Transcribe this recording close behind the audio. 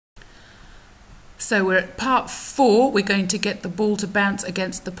So we're at part 4. We're going to get the ball to bounce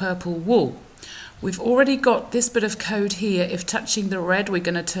against the purple wall. We've already got this bit of code here. If touching the red, we're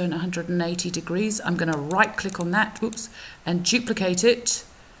going to turn 180 degrees. I'm going to right click on that, and duplicate it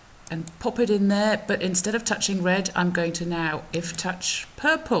and pop it in there. But instead of touching red, I'm going to now if touch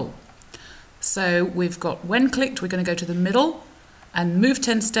purple. So we've got when clicked, we're going to go to the middle and move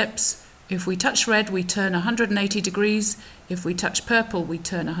 10 steps. If we touch red, we turn 180 degrees. If we touch purple, we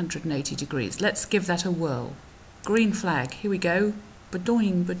turn 180 degrees. Let's give that a whirl. Green flag, here we go.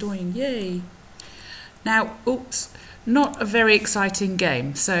 Badoing, badoing, yay. Now, not a very exciting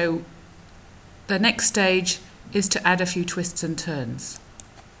game. So the next stage is to add a few twists and turns.